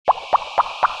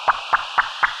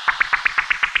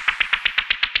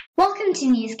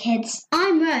Welcome to NewzKidz.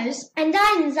 I'm Rose. And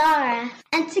I'm Zara.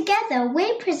 And together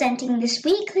we're presenting this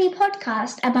weekly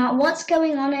podcast about what's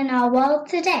going on in our world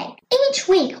today. Each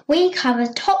week we cover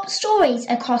top stories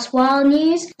across world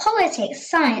news, politics,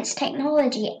 science,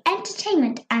 technology,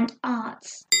 entertainment and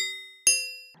arts.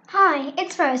 Hi,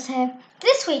 it's Rose here.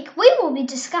 This week we will be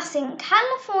discussing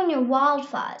California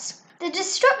wildfires, the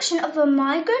destruction of a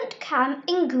migrant camp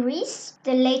in Greece,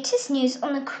 the latest news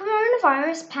on the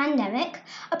coronavirus pandemic,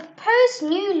 a proposed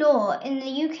new law in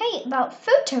the UK about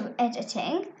photo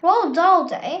editing, Roald Dahl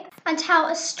Day, and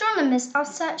how astronomers are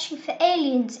searching for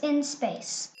aliens in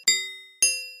space.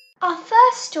 Our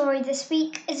first story this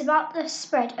week is about the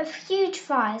spread of huge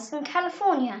fires in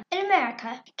California, in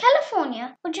America.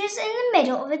 California, which is in the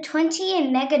middle of a 20-year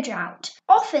mega drought,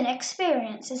 often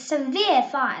experiences severe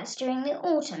fires during the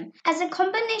autumn, as a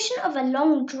combination of a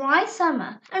long dry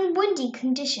summer and windy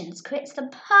conditions creates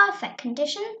the perfect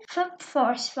condition for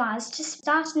forest fires to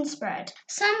start and spread.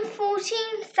 Some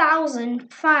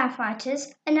 14,000 firefighters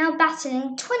are now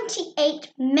battling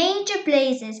 28 major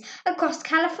blazes across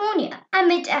California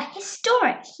amid a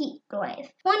historic heat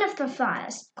wave. One of the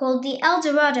fires, called the El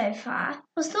Dorado Fire,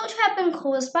 was thought to have been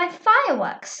caused by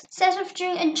fireworks set off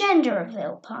during a gender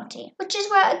reveal party, which is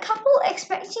where a couple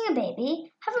expecting a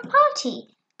baby have a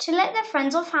party to let their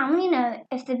friends or family know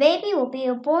if the baby will be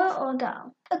a boy or a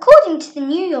girl. According to the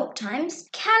New York Times,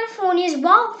 California's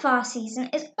wildfire season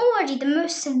is already the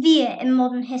most severe in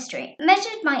modern history,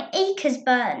 measured by acres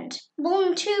burned. More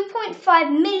than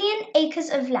 2.5 million acres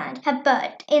of land have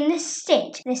burned in this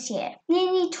state this year,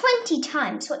 nearly 20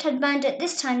 times what had burned at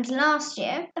this time last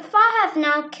year. The fire have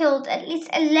now killed at least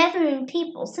 11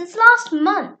 people since last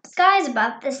month. Skies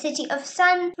above the city of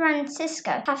San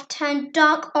Francisco have turned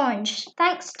dark orange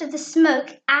thanks to the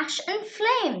smoke, ash and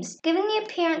flames, giving the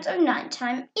appearance of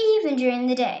nighttime even during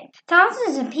the day.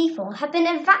 Thousands of people have been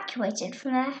evacuated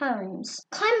from their homes.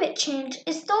 Climate change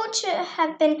is thought to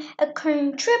have been a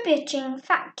contributing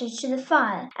factor to the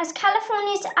fire, as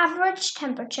California's average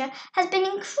temperature has been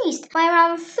increased by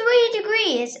around 3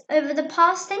 degrees over the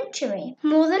past century,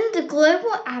 more than the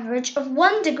global average of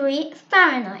 1 degree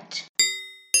Fahrenheit.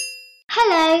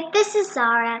 Hello, this is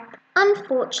Zara.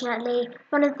 Unfortunately,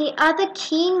 one of the other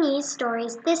key news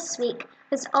stories this week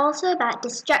was also about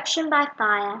destruction by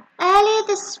fire. Earlier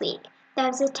this week, there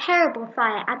was a terrible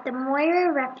fire at the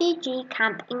Moira refugee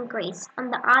camp in Greece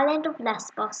on the island of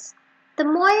Lesbos. The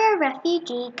Moira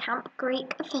refugee camp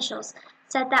Greek officials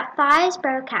said that fires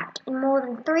broke out in more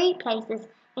than 3 places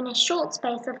in a short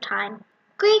space of time.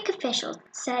 Greek officials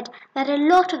said that a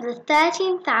lot of the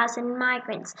 13,000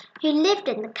 migrants who lived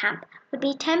in the camp would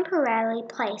be temporarily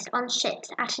placed on ships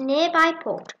at a nearby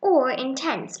port or in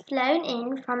tents flown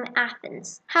in from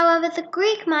Athens. However, the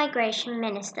Greek migration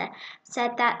minister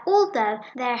said that although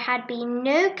there had been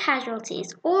no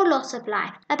casualties or loss of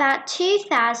life, about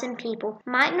 2,000 people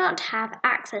might not have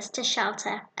access to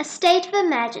shelter. A state of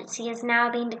emergency has now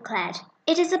been declared.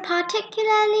 It is a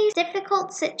particularly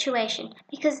difficult situation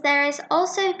because there has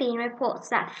also been reports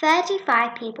that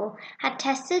 35 people had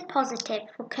tested positive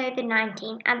for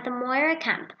COVID-19 at the Moira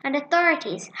camp, and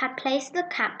authorities had placed the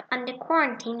camp under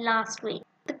quarantine last week.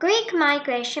 The Greek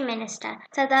migration minister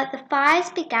said that the fires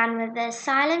began with the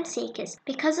asylum seekers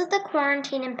because of the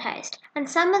quarantine imposed, and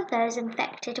some of those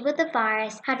infected with the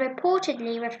virus had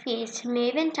reportedly refused to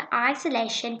move into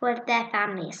isolation with their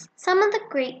families. Some of the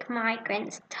Greek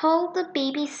migrants told the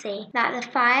BBC that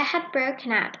the fire had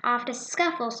broken out after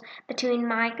scuffles between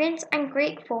migrants and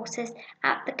Greek forces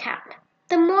at the camp.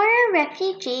 The Moira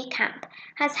refugee camp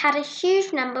has had a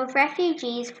huge number of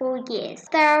refugees for years.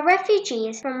 There are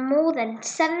refugees from more than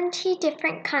 70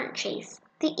 different countries.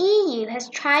 The EU has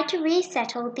tried to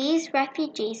resettle these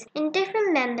refugees in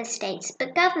different member states,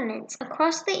 but governments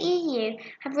across the EU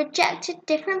have rejected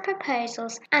different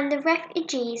proposals, and the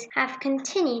refugees have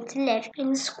continued to live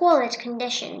in squalid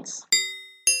conditions.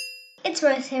 It's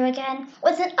Rose here again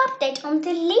with an update on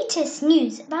the latest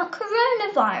news about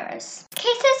coronavirus.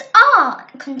 Cases are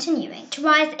continuing to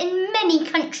rise in many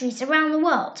countries around the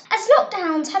world as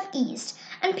lockdowns have eased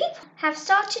and people have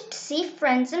started to see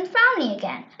friends and family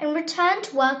again and return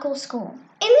to work or school.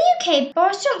 In the UK,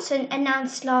 Boris Johnson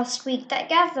announced last week that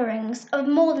gatherings of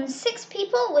more than 6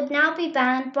 people would now be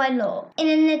banned by law in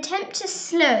an attempt to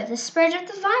slow the spread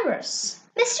of the virus.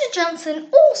 Mr. Johnson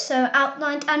also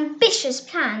outlined ambitious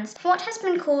plans for what has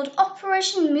been called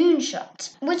Operation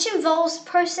Moonshot, which involves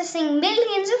processing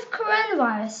millions of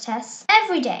coronavirus tests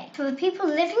every day for the people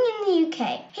living in the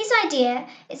UK. His idea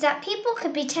is that people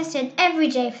could be tested every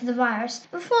day for the virus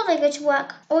before they go to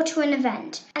work or to an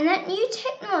event, and that new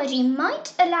technology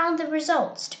might allow the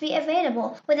results to be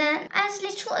available within as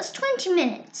little as 20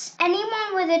 minutes.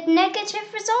 Anyone with a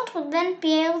negative result will then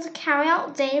be able to carry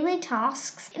out daily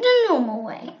tasks in a normal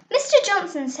way. Mr.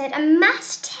 Johnson said a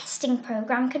mass testing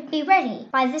program could be ready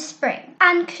by this spring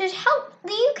and could help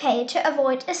the UK to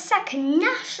avoid a second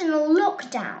national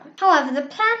lockdown. However, the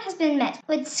plan has been met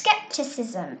with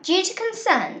scepticism due to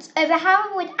concerns over how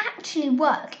it would actually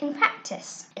work in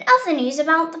practice. In other news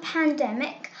about the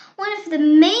pandemic, one of the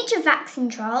major vaccine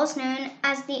trials, known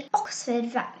as the Oxford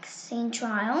vaccine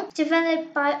trial,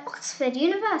 developed by Oxford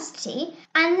University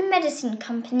and the medicine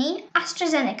company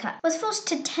AstraZeneca, was forced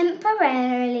to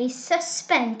temporarily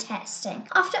suspend testing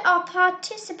after our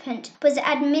participant was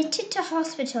admitted to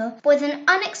hospital with an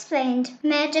unexplained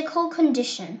medical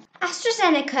condition.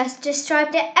 AstraZeneca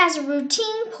described it as a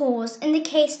routine pause in the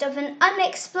case of an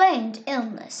unexplained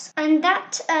illness, and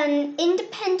that an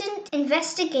independent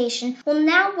investigation will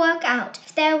now work out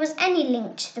if there was any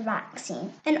link to the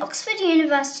vaccine. An Oxford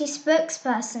University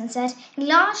spokesperson said, in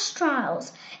large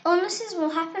trials, illnesses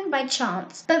will happen by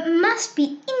chance, but must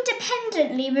be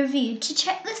independently reviewed to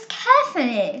check this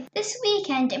carefully. This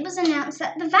weekend, it was announced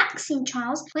that the vaccine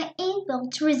trials were able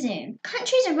to resume.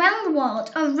 Countries around the world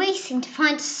are racing to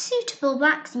find a suitable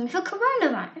vaccine for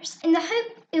coronavirus in the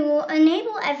hope it will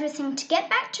enable everything to get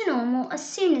back to normal as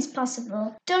soon as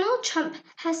possible. Donald Trump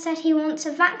has said he wants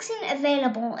a vaccine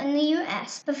available in the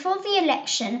US before the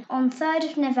election on 3rd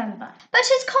of November. But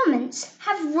his comments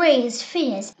have raised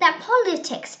fears that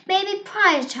politics may be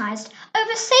prioritized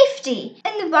over safety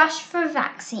in the rush for a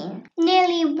vaccine.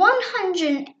 Nearly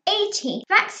 180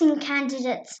 vaccine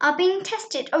candidates are being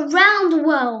tested around the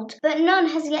world, but none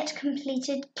has yet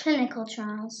completed clinical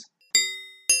trials.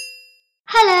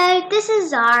 Hello, this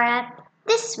is Zara.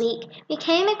 This week we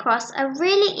came across a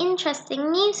really interesting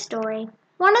news story.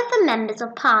 One of the members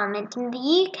of Parliament in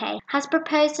the UK has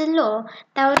proposed a law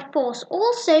that would force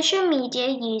all social media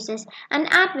users and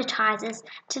advertisers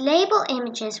to label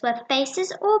images where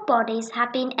faces or bodies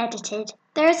have been edited.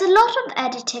 There is a lot of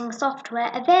editing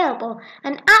software available,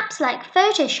 and apps like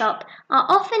Photoshop are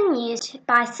often used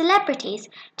by celebrities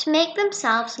to make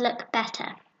themselves look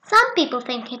better. Some people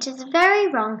think it is very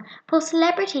wrong for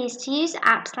celebrities to use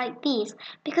apps like these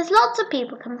because lots of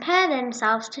people compare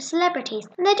themselves to celebrities,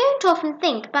 and they don't often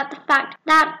think about the fact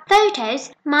that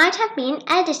photos might have been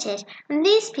edited, and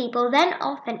these people then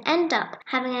often end up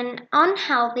having an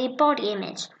unhealthy body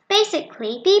image.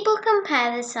 Basically, people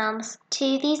compare themselves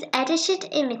to these edited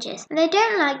images and they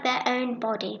don't like their own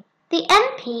body. The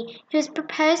MP who has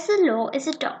proposed the law is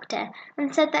a doctor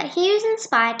and said that he was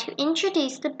inspired to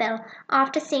introduce the bill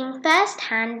after seeing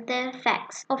firsthand the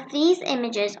effects of these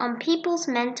images on people's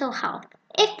mental health.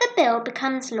 If the bill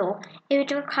becomes law, it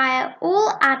would require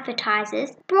all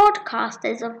advertisers,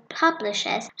 broadcasters or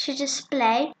publishers to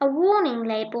display a warning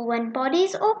label when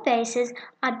bodies or faces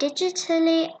are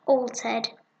digitally altered.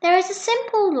 There is a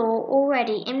simple law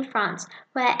already in France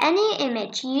where any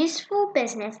image used for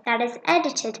business that is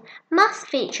edited must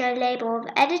feature a label of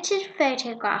edited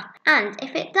photograph, and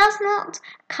if it does not,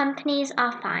 companies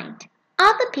are fined.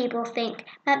 Other people think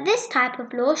that this type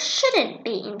of law shouldn't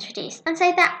be introduced and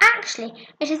say that actually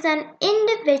it is an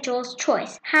individual's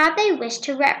choice how they wish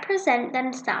to represent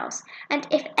themselves, and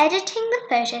if editing the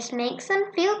photos makes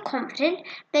them feel confident,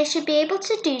 they should be able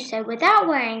to do so without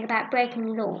worrying about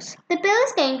breaking laws. The bill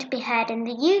is going to be heard in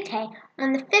the UK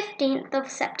on the 15th of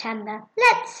September.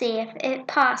 Let's see if it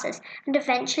passes and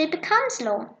eventually becomes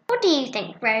law. What do you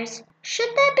think, Rose? Should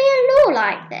there be a law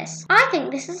like this? I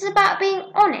think this is about being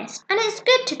honest, and it's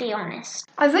good to be honest.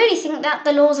 I really think that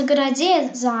the law's a good idea,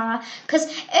 Zara, because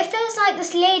if there's like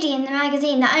this lady in the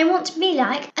magazine that I want to be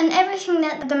like, and everything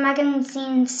that the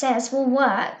magazine says will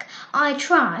work, I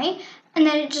try, and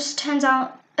then it just turns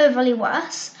out overly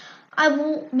worse, I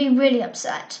will be really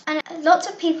upset. And lots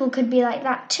of people could be like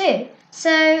that too.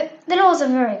 So the law's a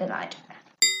very good idea.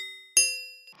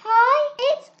 Hi,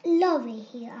 it's Laurie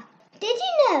here. Did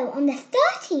you know on the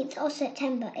 13th of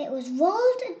September it was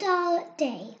Roald Dahl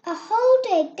Day, a whole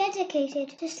day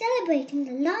dedicated to celebrating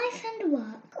the life and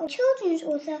work of children's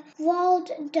author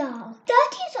Roald Dahl.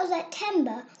 13th of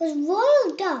September was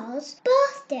Roald Dahl's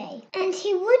birthday, and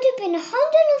he would have been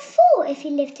 104 if he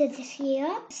lived to this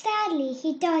year. Sadly,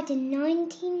 he died in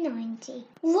 1990.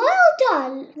 Roald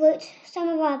Dahl wrote some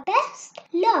of our best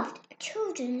loved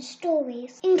children's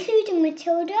stories, including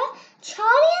Matilda,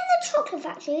 Charlie and the Chocolate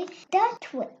Factory, The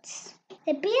Twits,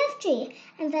 The BFG,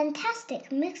 and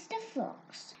Fantastic Mr.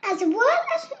 Fox. As well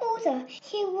as an author,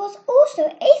 he was also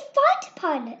a fighter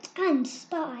pilot and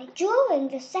spy during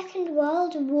the Second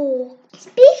World War.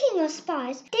 Speaking of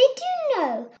spies, did you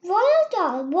know Roald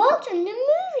Dahl worked on the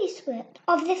movie script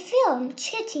of the film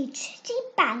Chitty Chitty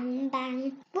Bang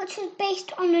Bang, which was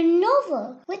based on a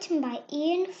novel written by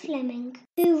Ian Fleming,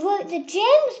 who wrote the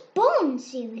James Bond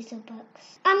series of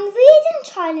books. I'm reading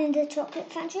Charlie and the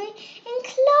Chocolate Factory in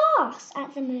class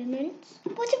at the moment.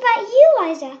 What about you,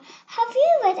 Aiza? Have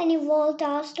you read any Roald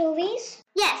Dahl stories?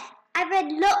 Yes, I've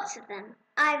read lots of them.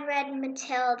 I've read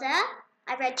Matilda,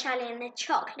 I've read Charlie and the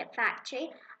Chocolate Factory,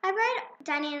 I've read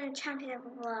Danny and the Champion of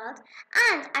the World,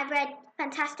 and I've read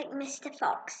Fantastic Mr.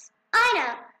 Fox. I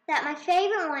know that my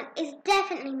favourite one is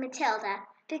definitely Matilda,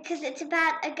 because it's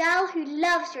about a girl who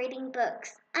loves reading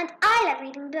books, and I love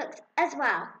reading books as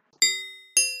well.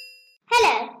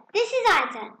 Hello, this is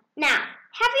Aiza. Now,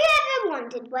 have you ever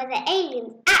wondered whether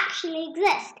aliens actually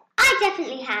exist? I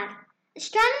definitely have.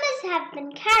 Astronomers have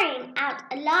been carrying out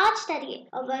a large study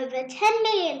of over 10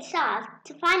 million stars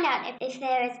to find out if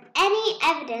there is any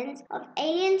evidence of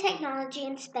alien technology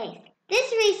in space.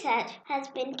 This research has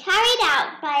been carried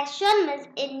out by astronomers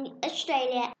in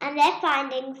Australia, and their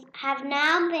findings have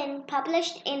now been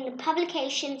published in the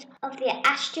publications of the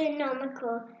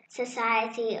Astronomical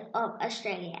Society of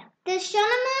Australia. The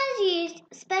astronomers used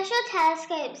special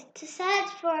telescopes to search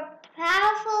for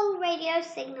powerful radio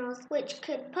signals which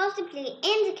could possibly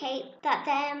indicate that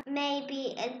there may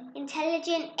be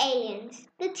intelligent aliens.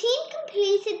 The team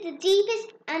completed the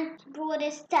deepest and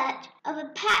broadest search of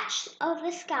a patch of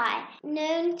the sky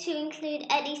known to include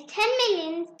at least 10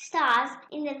 million stars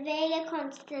in the Vela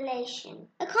constellation.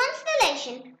 A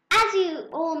constellation, as you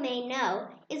all may know,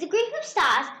 is a group of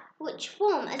stars which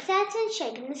form a certain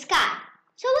shape in the sky.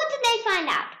 So what did they find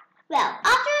out? Well,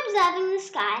 after observing the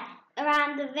sky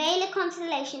around the Vela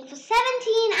constellation for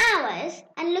 17 hours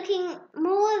and looking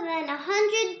more than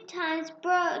 100 times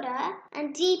broader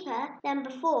and deeper than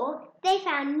before, they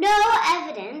found no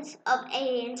evidence of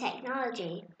alien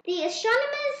technology. The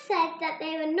astronomers said that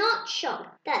they were not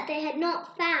shocked that they had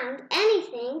not found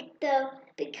anything, though,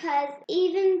 because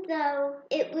even though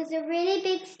it was a really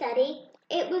big study,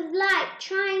 it was like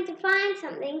trying to find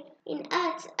something in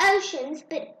Earth's oceans,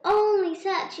 but only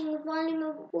searching a volume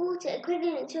of water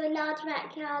equivalent to a large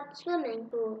backyard swimming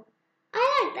pool.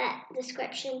 I like that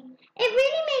description. It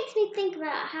really makes me think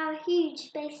about how huge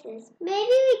space is. Maybe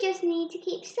we just need to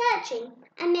keep searching,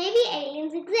 and maybe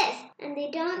aliens exist, and they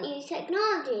don't use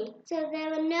technology, so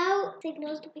there are no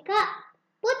signals to pick up.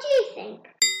 What do you think?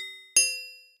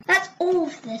 That's all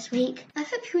for this week. I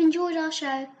hope you enjoyed our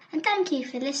show, and thank you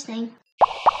for listening.